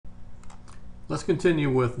Let's continue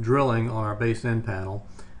with drilling on our base end panel,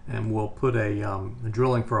 and we'll put a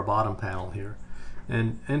drilling for a bottom panel here.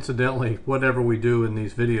 And incidentally, whatever we do in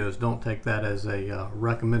these videos, don't take that as a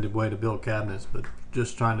recommended way to build cabinets, but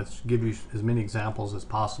just trying to give you as many examples as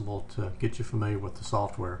possible to get you familiar with the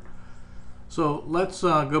software. So let's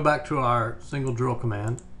go back to our single drill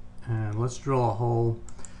command, and let's drill a hole.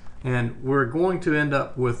 And we're going to end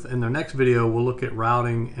up with, in the next video, we'll look at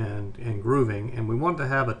routing and grooving, and we want to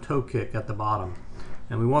have a toe kick at the bottom.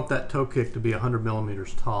 And we want that toe kick to be 100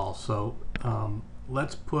 millimeters tall. So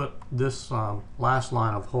let's put this last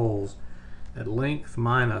line of holes at length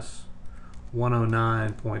minus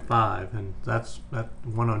 109.5, and that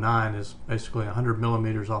 109 is basically 100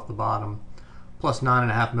 millimeters off the bottom plus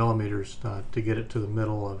 9.5 millimeters to get it to the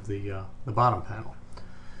middle of the bottom panel.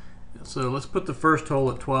 So let's put the first hole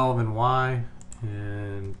at 12 in Y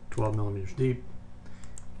and 12 millimeters deep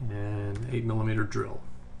and 8 millimeter drill.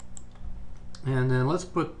 And then let's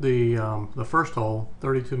put the first hole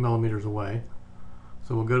 32 millimeters away.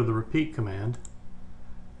 So we'll go to the repeat command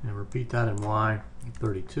and repeat that in Y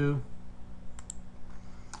 32.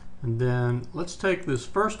 And then let's take this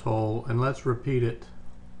first hole and let's repeat it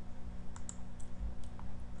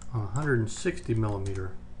on 160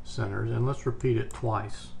 millimeter centers, and let's repeat it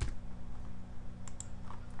twice.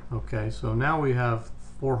 Okay, so now we have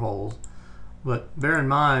 4 holes, but bear in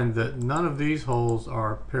mind that none of these holes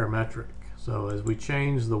are parametric. So as we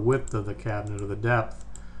change the width of the cabinet or the depth,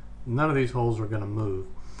 none of these holes are going to move.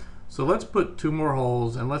 So let's put 2 more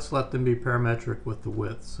holes and let's let them be parametric with the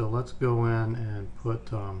width. So let's go in and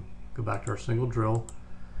put, go back to our single drill,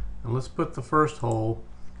 and let's put the first hole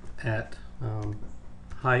at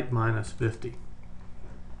height minus 50.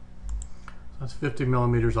 That's 50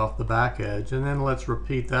 millimeters off the back edge, and then let's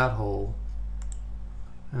repeat that hole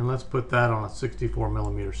and let's put that on a 64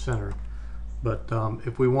 millimeter center. But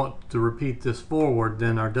if we want to repeat this forward,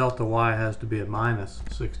 then our delta Y has to be at minus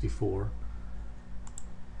 64.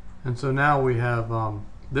 And so now we have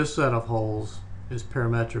this set of holes is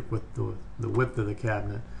parametric with the width of the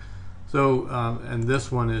cabinet. So and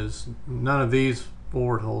this one is, none of these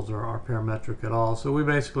forward holes are parametric at all. So we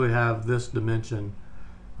basically have this dimension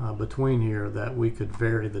between here that we could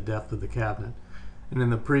vary the depth of the cabinet. And in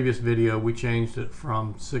the previous video we changed it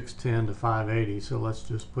from 610 to 580, so let's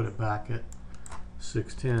just put it back at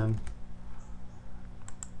 610.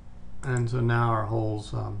 And so now our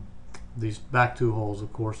holes, these back 2 holes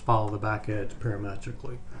of course follow the back edge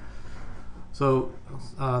parametrically. So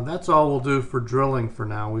that's all we'll do for drilling for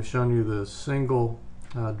now. We've shown you the single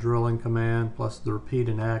drilling command plus the repeat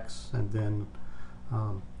and X, and then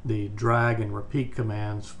the drag and repeat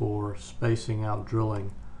commands for spacing out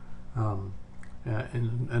drilling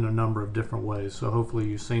in a number of different ways. So hopefully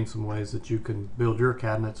you've seen some ways that you can build your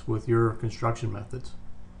cabinets with your construction methods.